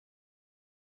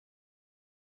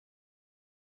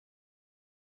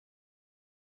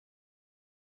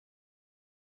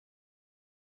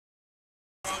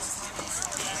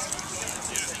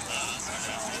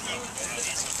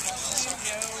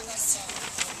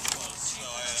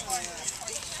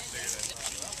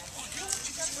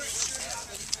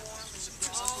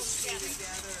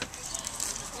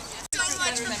So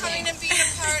much for coming and being a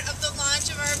part of the launch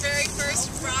of our very first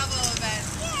BRAvo event.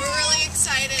 We're really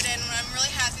excited and I'm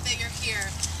really happy that you're here.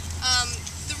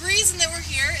 The reason that we're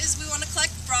here is we want to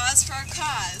collect bras for our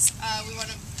cause. We want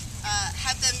to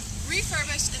have them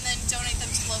refurbished and then donate them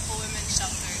to local women's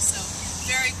shelters. So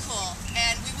very cool.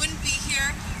 And we wouldn't be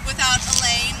here without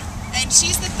Elaine, and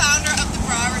she's the founder of the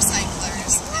Bra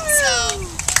Recyclers. And so,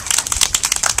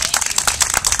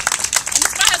 and this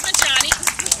is my husband Johnny.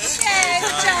 Yay,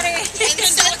 Johnny. And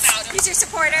since he's your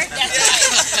supporter. That's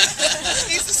right.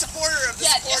 He's the supporter of the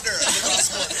supporter.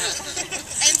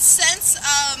 And since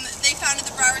they founded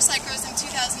the Bra Recyclers in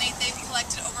 2008, they've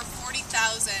collected over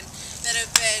 40,000 that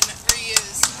have been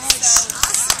reused.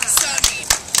 So neat.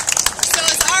 So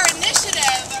as our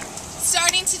initiative,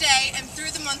 starting today and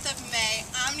through the month of May,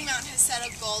 OmniMount has set a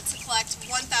goal to collect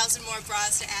 1,000 more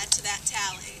bras to add to that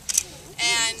tally.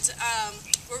 And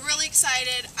we're really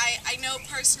excited. I know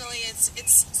personally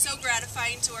it's so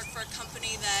gratifying to work for a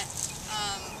company that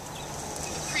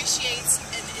appreciates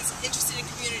and is interested in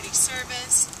community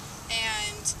service.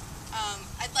 And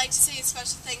I'd like to say a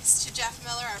special thanks to Jeff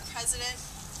Miller, our president,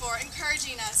 for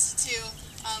encouraging us to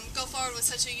go forward with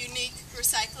such a unique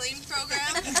recycling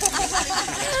program.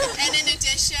 And in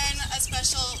addition, a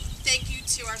special thank you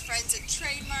to our friends at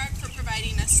Trademark for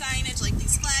providing us signage like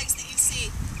these flags that you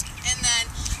see. And then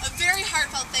a very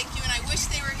heartfelt thank you, and I wish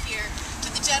they were here, to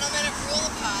the gentlemen at BRAvo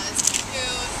who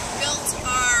built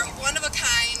our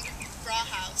one-of-a-kind bra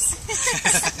house.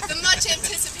 The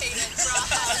much-anticipated bra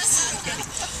house.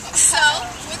 So,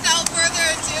 without further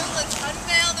ado, let's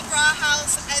unveil the bra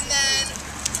house and then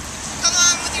come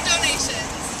on with your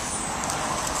donations.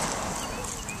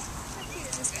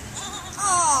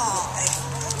 Oh.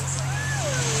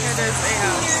 Here there's a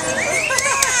house.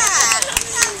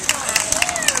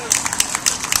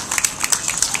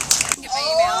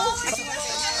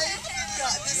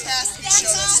 This has to be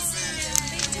shown.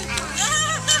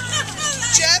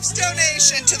 Jeff's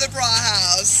donation to the bra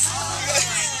house.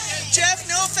 Jeff,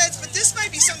 no offense, but this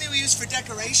might be something we use for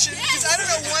decoration, because I don't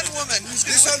know one woman who's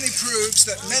going to... This only proves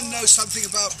that men know something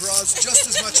about bras just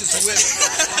as much as the women.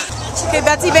 Okay,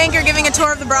 Betsy Banker giving a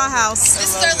tour of the bra house.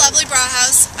 This is our lovely bra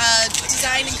house,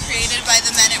 designed and created by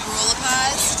the men at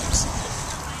BRAvo.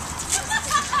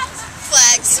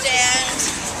 Flag stand,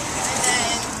 and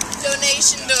then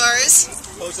donation doors.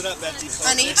 Close it up, Betsy.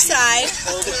 On each side.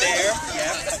 Hold it there.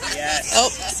 Yeah. Yes.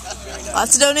 Oh,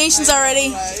 lots of donations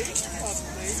already.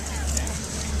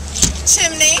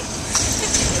 Chimney.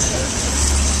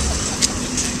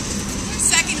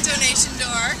 Second donation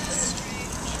door,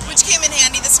 which came in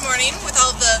handy this morning with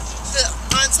all the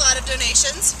onslaught of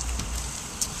donations.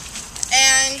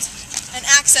 And an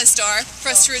access door for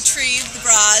us to retrieve the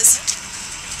bras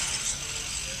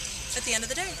at the end of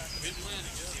the day.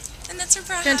 And that's our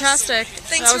bra house. Fantastic.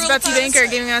 Thanks, that was Betsy Banker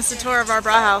giving us a tour of our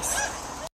bra house.